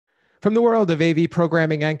From the world of AV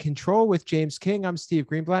programming and control with James King, I'm Steve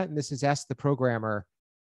Greenblatt, and this is Ask the Programmer.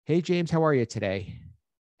 Hey, James, how are you today?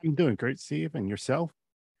 I'm doing great, Steve. And yourself?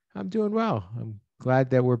 I'm doing well. I'm glad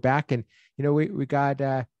that we're back. And, we got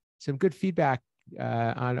some good feedback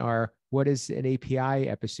on our What is an API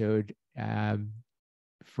episode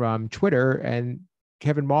from Twitter. And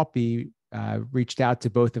Kevin Maltby reached out to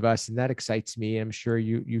both of us, and that excites me. I'm sure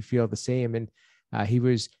you feel the same. And he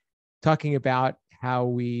was talking about how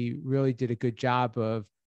we really did a good job of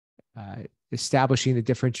establishing the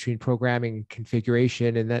difference between programming and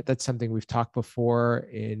configuration. And that's something we've talked before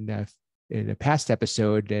in a past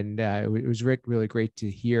episode. And it was really great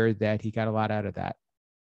to hear that he got a lot out of that.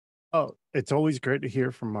 Oh, it's always great to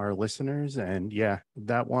hear from our listeners. And yeah,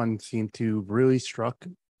 that one seemed to really struck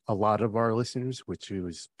a lot of our listeners, which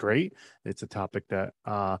was great. It's a topic that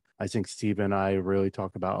I think Steve and I really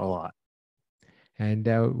talk about a lot. And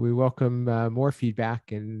we welcome more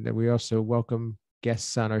feedback, and we also welcome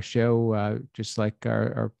guests on our show, just like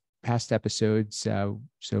our past episodes. So,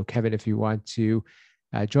 Kevin, if you want to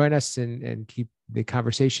join us and keep the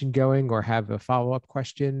conversation going or have a follow-up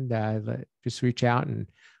question, just reach out and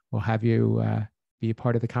we'll have you be a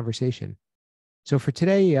part of the conversation. So for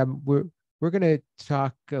today, we're going to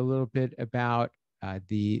talk a little bit about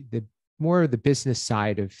the more of the business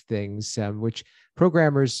side of things, which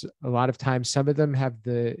programmers, a lot of times, some of them have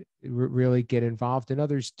really get involved and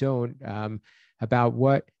others don't,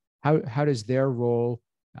 about how does their role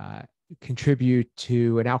contribute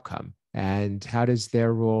to an outcome, and how does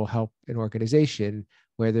their role help an organization,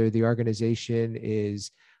 whether the organization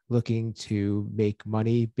is looking to make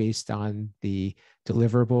money based on the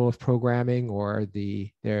deliverable of programming, or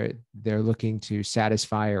they're looking to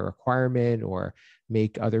satisfy a requirement or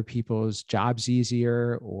make other people's jobs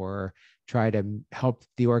easier, or try to help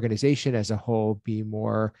the organization as a whole be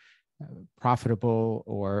more profitable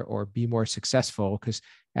or be more successful. Because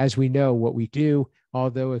as we know, what we do,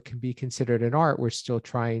 although it can be considered an art, we're still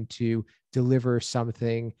trying to deliver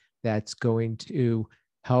something that's going to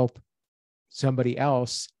help somebody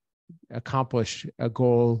else accomplish a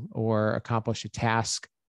goal or accomplish a task,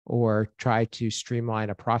 or try to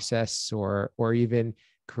streamline a process, or even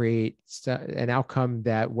create an outcome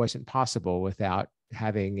that wasn't possible without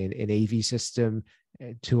having an AV system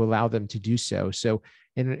to allow them to do so. So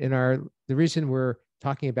the reason we're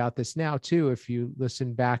talking about this now too, if you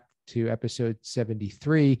listen back to episode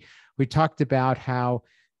 73, we talked about how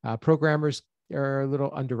programmers are a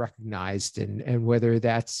little under-recognized, and whether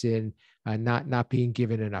that's in not being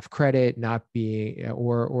given enough credit, not being,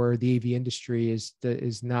 or the AV industry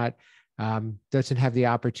is not doesn't have the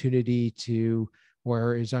opportunity to,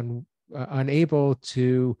 or is unable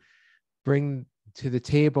to bring to the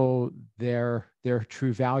table their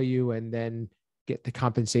true value and then get the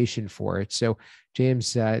compensation for it. So,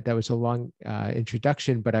 James, that was a long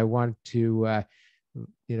introduction, but I want to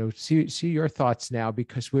see your thoughts now,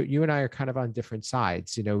 because you and I are kind of on different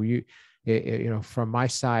sides. From my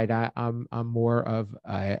side, I'm more of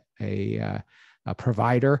a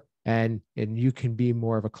provider, and you can be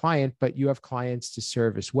more of a client, but you have clients to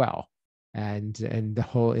serve as well. And the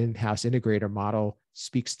whole in-house integrator model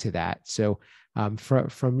speaks to that. So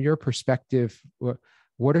from your perspective,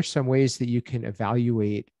 what are some ways that you can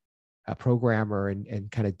evaluate a programmer and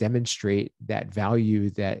kind of demonstrate that value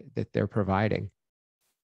that they're providing?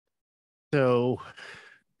 So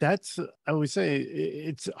I would say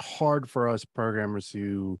it's hard for us programmers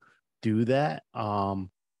to do that. But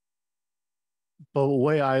the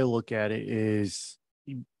way I look at it is,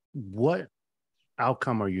 what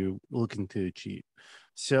outcome are you looking to achieve?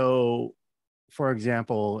 So, for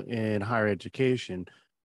example, in higher education,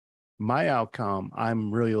 my outcome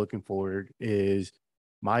I'm really looking forward is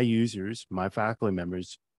my users, my faculty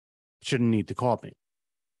members shouldn't need to call me.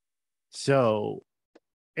 So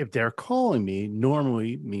if they're calling me,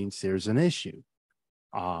 normally means there's an issue.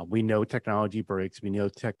 We know technology breaks, we know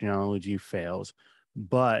technology fails,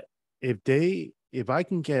 but if I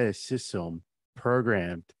can get a system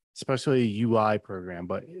programmed, especially a UI program,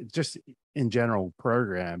 but just in general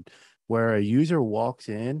programmed, where a user walks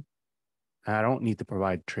in, I don't need to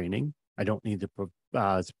provide training, I don't need to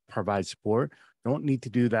provide support, I don't need to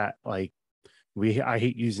do that. Like I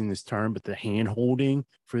hate using this term, but the hand holding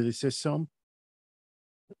for the system,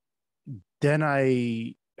 then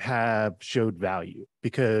I have showed value,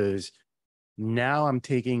 because now I'm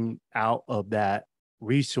taking out of that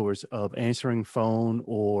resource of answering phone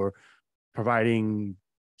or providing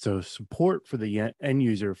support for the end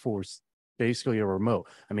user for basically a remote.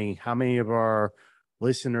 I mean, how many of our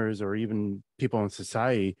listeners or even people in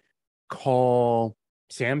society call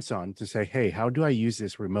Samsung to say, hey, how do I use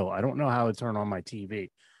this remote? I don't know how to turn on my TV.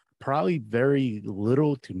 probably very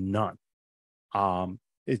little to none.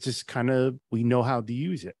 It's just kind of, we know how to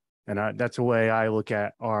use it. And that's the way I look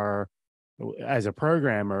at our, as a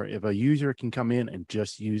programmer, if a user can come in and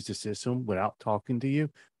just use the system without talking to you,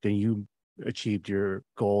 then you achieved your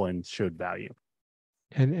goal and showed value.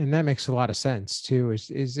 And that makes a lot of sense too.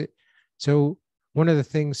 Is it so? One of the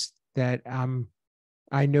things that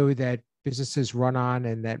I know that businesses run on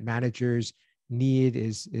and that managers need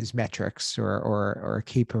is metrics or a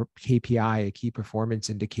KPI, a key performance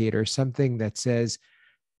indicator, something that says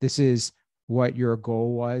this is what your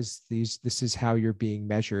goal was. This is how you're being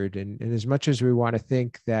measured. And as much as we want to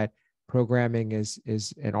think that programming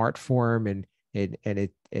is an art form and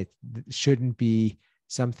it shouldn't be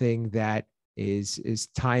something that is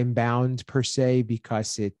time bound per se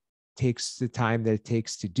because it takes the time that it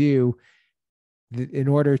takes to do, in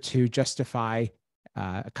order to justify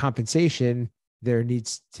compensation, there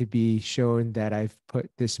needs to be shown that I've put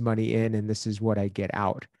this money in and this is what I get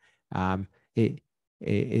out. Um, it,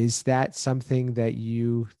 is that something that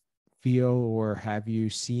you feel or have you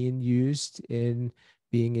seen used in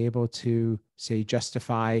being able to say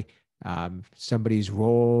justify somebody's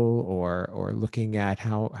role or looking at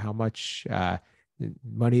how much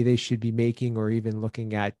money they should be making, or even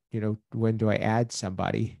looking at, when do I add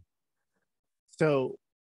somebody? So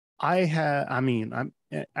I mean, I'm,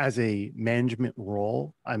 as a management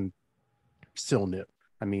role, I'm still new.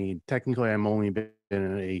 I mean, technically, I'm only been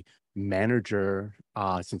a manager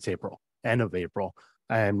since April, end of April.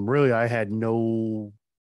 And really, I had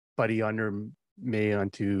nobody under me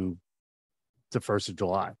until the 1st of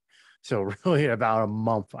July. So really, about a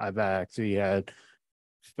month, I've actually had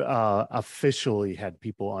officially had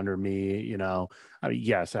people under me. I mean,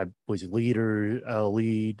 yes, I was lead,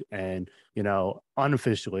 and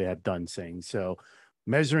unofficially I've done things. So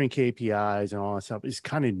measuring KPIs and all that stuff is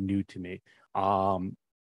kind of new to me.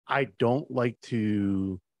 I don't like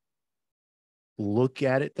to look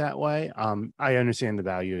at it that way. I understand the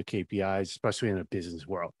value of KPIs, especially in a business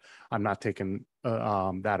world. I'm not taking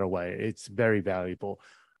that away. It's very valuable.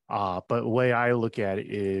 But the way I look at it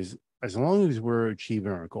is, as long as we're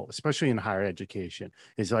achieving our goal, especially in higher education,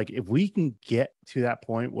 is like, if we can get to that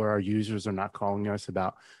point where our users are not calling us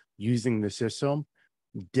about using the system,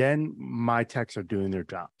 then my techs are doing their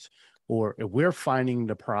jobs. Or if we're finding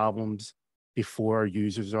the problems before our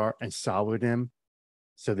users are and solving them,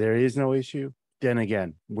 so there is no issue, then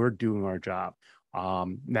again, we're doing our job.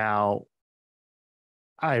 Now,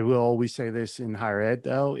 I will always say this in higher ed,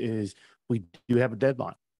 though, is we do have a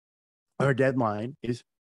deadline. Our deadline is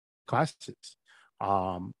classes.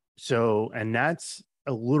 And that's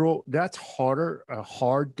harder, a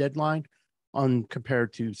hard deadline on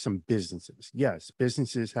compared to some businesses. Yes,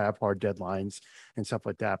 businesses have hard deadlines and stuff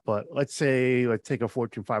like that. But let's take a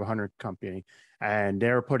Fortune 500 company and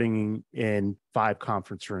they're putting in 5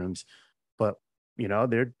 conference rooms, but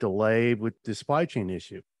they're delayed with the supply chain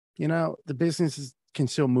issue. The businesses can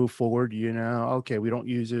still move forward. Okay, we don't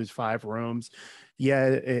use those 5 rooms. Yeah,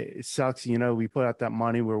 it sucks. We put out that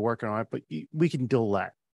money, we're working on it, but we can delay.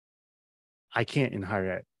 I can't in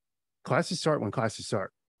higher ed. Classes start when classes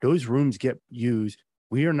start. Those rooms get used.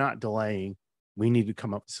 We are not delaying. We need to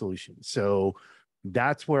come up with solutions. So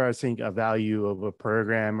that's where I think a value of a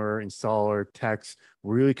programmer, installer, techs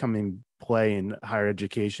really come in play in higher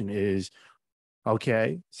education is,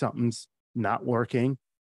 okay, something's not working,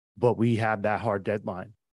 but we have that hard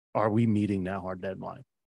deadline. Are we meeting that hard deadline?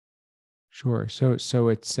 Sure. So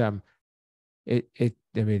it's I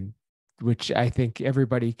mean, which I think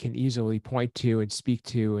everybody can easily point to and speak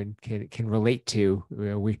to and can relate to.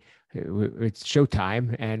 It's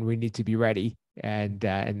showtime and we need to be ready, and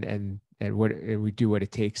we do what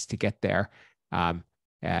it takes to get there. I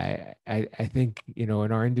think in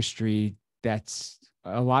our industry that's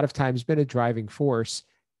a lot of times been a driving force,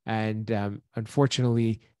 and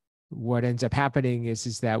unfortunately, what ends up happening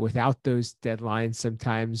is that without those deadlines,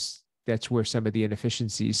 sometimes that's where some of the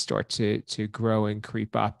inefficiencies start to grow and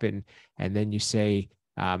creep up, and then you say,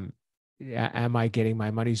 am I getting my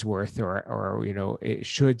money's worth, or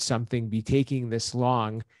should something be taking this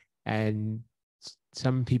long? And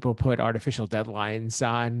some people put artificial deadlines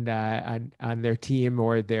on their team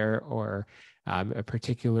or a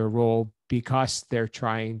particular role because they're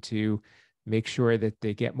trying to make sure that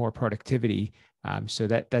they get more productivity. So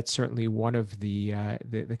that's certainly one of the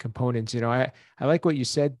components. I like what you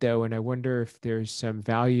said though, and I wonder if there's some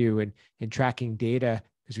value in tracking data,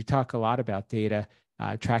 because we talk a lot about data.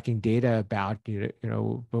 Tracking data about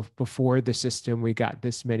before the system we got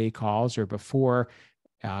this many calls, or before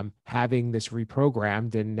having this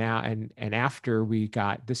reprogrammed, and now and after we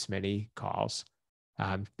got this many calls.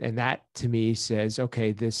 And that to me says,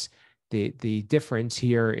 okay, the difference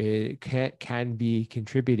here can be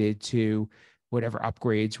contributed to whatever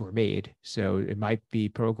upgrades were made. So it might be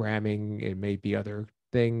programming, it may be other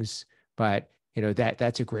things, but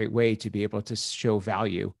that's a great way to be able to show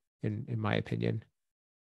value, in my opinion.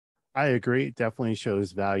 I agree. It definitely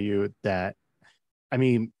shows value that, I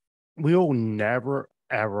mean, we'll never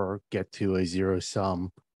ever get to a zero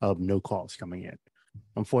sum of no calls coming in.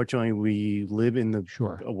 Unfortunately, we live in the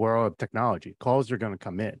Sure. world of technology. Calls are going to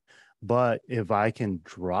come in. But if I can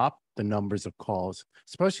drop the numbers of calls,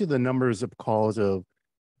 especially the numbers of calls of,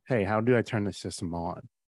 hey, how do I turn the system on?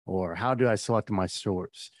 Or how do I select my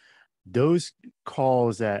source? Those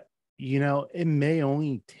calls that, it may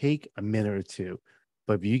only take a minute or two,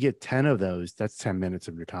 but if you get 10 of those, that's 10 minutes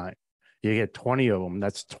of your time. You get 20 of them,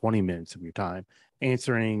 that's 20 minutes of your time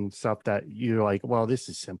answering stuff that you're like, well, this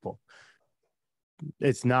is simple.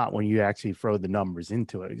 It's not when you actually throw the numbers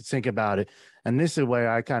into it. Think about it. And this is the way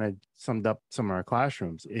I kind of summed up some of our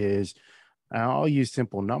classrooms is I'll use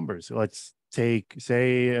simple numbers. Let's say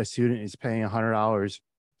a student is paying $100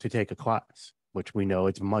 to take a class, which we know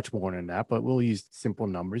it's much more than that, but we'll use simple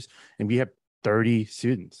numbers. And we have 30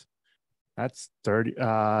 students. That's 30,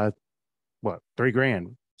 what, 3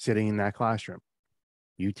 grand sitting in that classroom.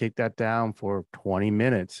 You take that down for 20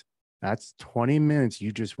 minutes. That's 20 minutes.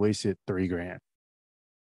 You just wasted 3 grand.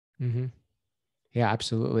 Mm-hmm. Yeah,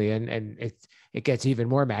 absolutely. And it gets even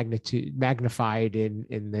more magnified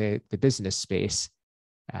in the business space.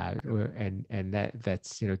 And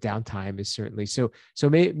that's downtime is certainly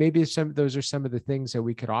maybe those are some of the things that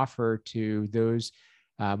we could offer to those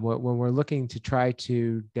when we're looking to try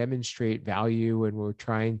to demonstrate value, and we're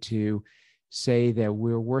trying to say that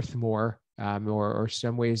we're worth more, or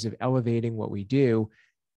some ways of elevating what we do.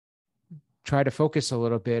 Try to focus a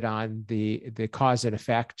little bit on the cause and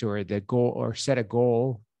effect, or the goal, or set a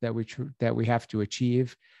goal that we have to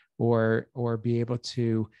achieve, or be able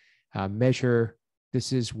to measure,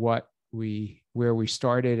 this is where we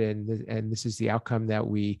started, and this is the outcome that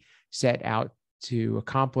we set out to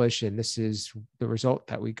accomplish, and this is the result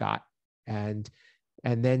that we got. And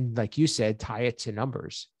then, like you said, tie it to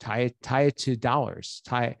numbers, tie it to dollars,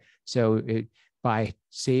 so it, by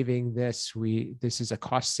saving this, this is a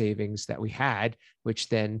cost savings that we had, which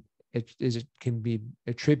then it can be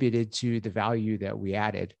attributed to the value that we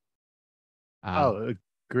added. Oh,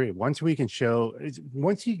 agree. Once you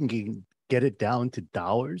can get it down to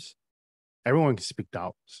dollars, everyone can speak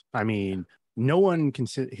dollars. I mean, no one can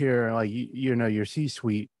sit here like your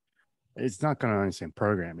C-suite. It's not going to understand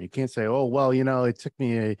programming. You can't say, oh well, it took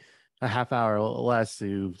me a half hour less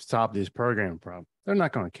to solve this program problem. They're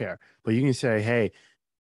not going to care. But you can say, hey,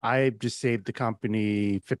 I just saved the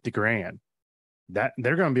company 50 grand. That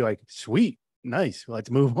they're going to be like, sweet, nice,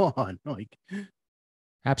 let's move on. Like,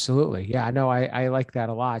 Absolutely. Yeah, no, I like that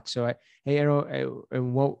a lot. So and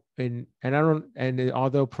I don't, and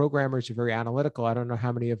although programmers are very analytical, I don't know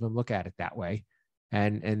how many of them look at it that way.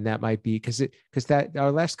 And that might be because that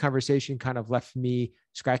our last conversation kind of left me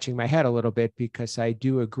scratching my head a little bit, because I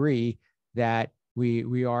do agree that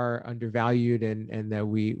we are undervalued, and that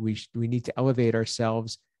we need to elevate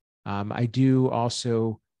ourselves. I do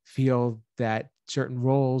also feel that certain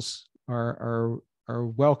roles are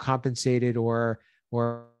well compensated, or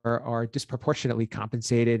are disproportionately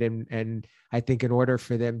compensated. And I think in order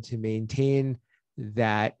for them to maintain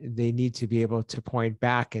that, they need to be able to point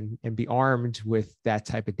back and be armed with that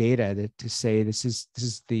type of data to say, this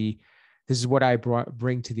is what I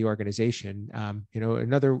bring to the organization.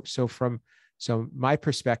 So my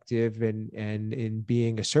perspective, and in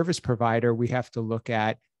being a service provider, we have to look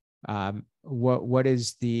at what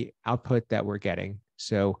is the output that we're getting.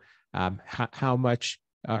 So how much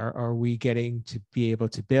are we getting to be able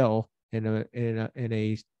to bill in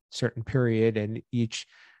a certain period, and each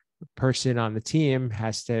person on the team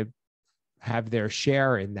has to have their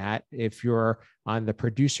share in that. If you're on the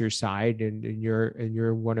producer side, and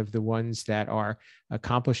you're one of the ones that are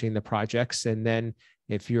accomplishing the projects, and then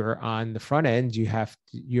if you're on the front end, you have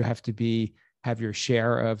to have your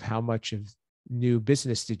share of how much of new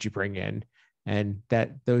business did you bring in. And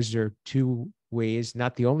those are two ways,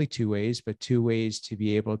 not the only two ways, but two ways to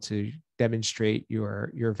be able to demonstrate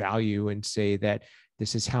your value and say that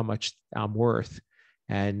this is how much I'm worth.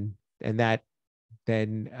 And that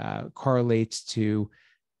then correlates to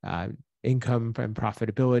income and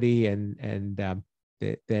profitability, and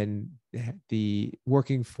then the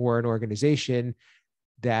working for an organization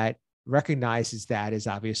that recognizes that is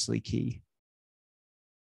obviously key.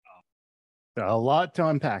 a lot to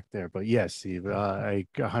unpack there, but yes, Steve, I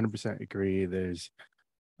 100% agree.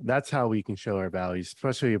 That's how we can show our values,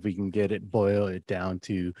 especially if we can boil it down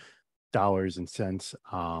to dollars and cents.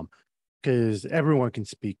 Because everyone can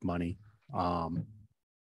speak money.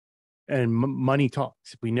 And money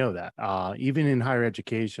talks. We know that. Even in higher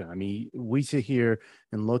education, I mean, we sit here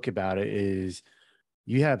and look about it is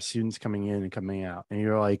you have students coming in and coming out, and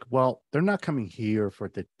you're like, well, they're not coming here for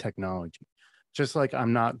the technology. Just like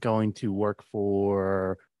I'm not going to work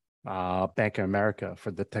for Bank of America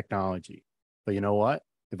for the technology. But you know what?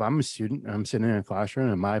 If I'm a student and I'm sitting in a classroom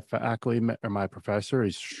and my faculty or my professor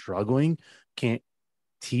is struggling, can't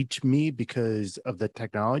teach me because of the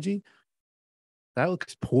technology, that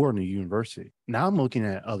looks poor in a university. Now I'm looking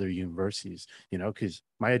at other universities, because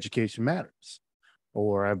my education matters.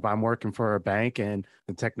 Or if I'm working for a bank and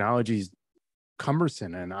the technology is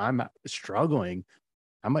cumbersome and I'm struggling,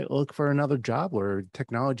 I might look for another job where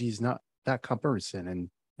technology is not that cumbersome and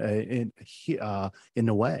in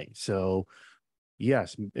a way. So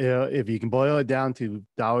yes, if you can boil it down to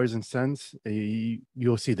dollars and cents,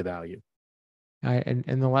 you'll see the value.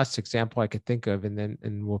 And the last example I could think of,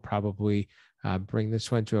 and we'll probably bring this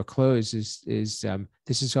one to a close, is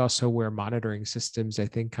this is also where monitoring systems, I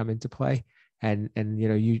think, come into play. And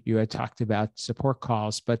you had talked about support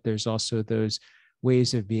calls, but there's also those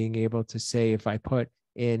ways of being able to say, if I put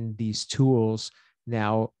in these tools,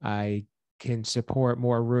 now I can support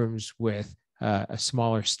more rooms with a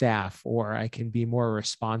smaller staff, or I can be more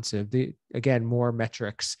responsive. Again, more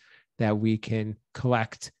metrics that we can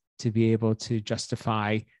collect to be able to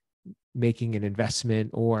justify making an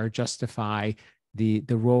investment or justify the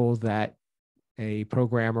role that a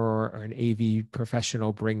programmer or an AV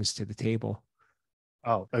professional brings to the table.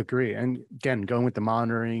 Oh, agree. And again, going with the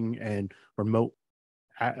monitoring and remote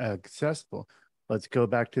accessible. Let's go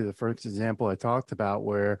back to the first example I talked about,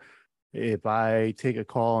 where if I take a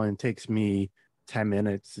call and it takes me 10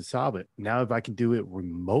 minutes to solve it, now if I can do it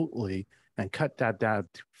remotely and cut that down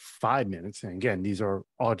to 5 minutes, and again, these are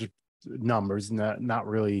all just numbers, not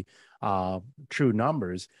really true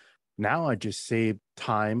numbers. Now I just save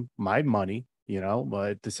time, my money,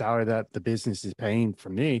 but the salary that the business is paying for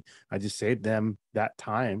me, I just saved them that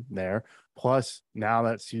time there. Plus, now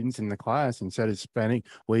that students in the class, instead of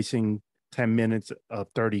wasting 10 minutes of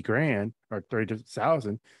 30 grand or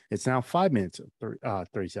 30,000, it's now 5 minutes of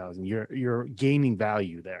 30,000. You're gaining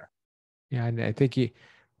value there. Yeah, and I think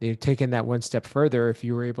you've taken that one step further. If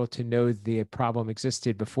you were able to know the problem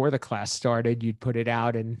existed before the class started, you'd put it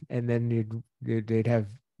out, and then they'd have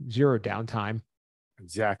zero downtime.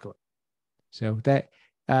 Exactly. So that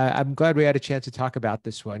I'm glad we had a chance to talk about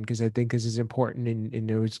this one, because I think this is important,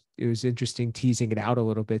 and it was interesting teasing it out a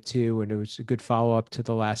little bit too, and it was a good follow up to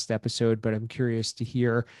the last episode. But I'm curious to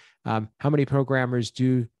hear how many programmers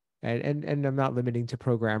do, and I'm not limiting to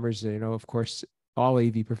programmers. Of course, all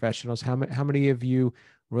AV professionals. How many of you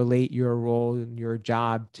relate your role and your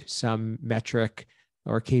job to some metric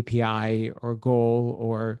or KPI or goal,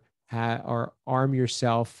 or arm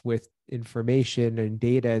yourself with information and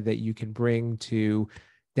data that you can bring to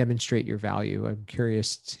demonstrate your value? I'm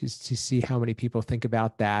curious to see how many people think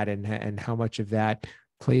about that, and how much of that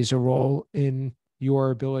plays a role in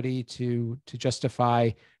your ability to justify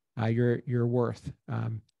your worth.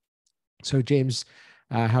 So James,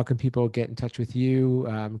 how can people get in touch with you,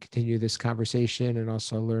 continue this conversation, and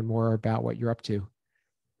also learn more about what you're up to?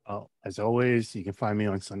 As always, you can find me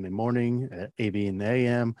on Sunday morning at AV in the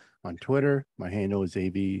AM on Twitter. My handle is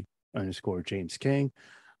AV_James King.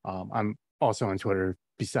 I'm also on Twitter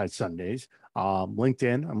besides Sundays.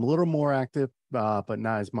 LinkedIn, I'm a little more active, but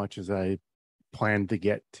not as much as I plan to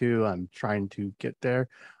get to. I'm trying to get there.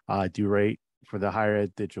 I do write for the Higher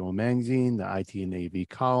Ed Digital Magazine, the IT and AV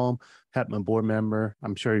column, Hetman board member.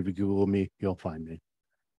 I'm sure if you Google me, you'll find me.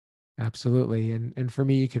 Absolutely. And for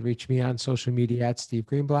me, you can reach me on social media at Steve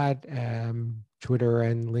Greenblatt. Twitter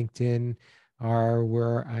and LinkedIn are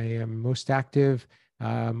where I am most active.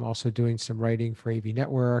 I'm also doing some writing for AV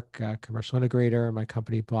Network, Commercial Integrator, my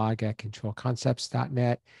company blog at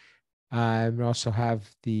controlconcepts.net. I also have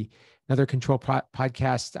another control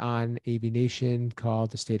podcast on AV Nation called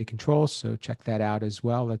The State of Control. So check that out as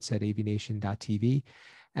well. That's at avnation.tv.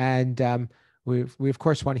 And we of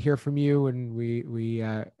course want to hear from you, and we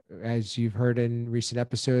as you've heard in recent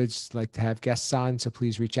episodes, like to have guests on. So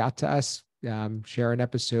please reach out to us, share an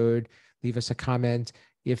episode, leave us a comment.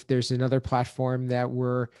 If there's another platform that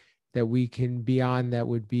we can be on that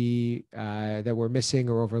would be that we're missing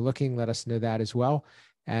or overlooking, let us know that as well.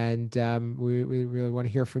 And we really want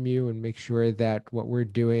to hear from you and make sure that what we're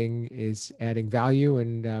doing is adding value,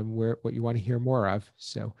 and what you want to hear more of.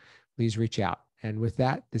 So please reach out. And with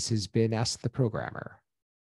that, this has been Ask the Programmer.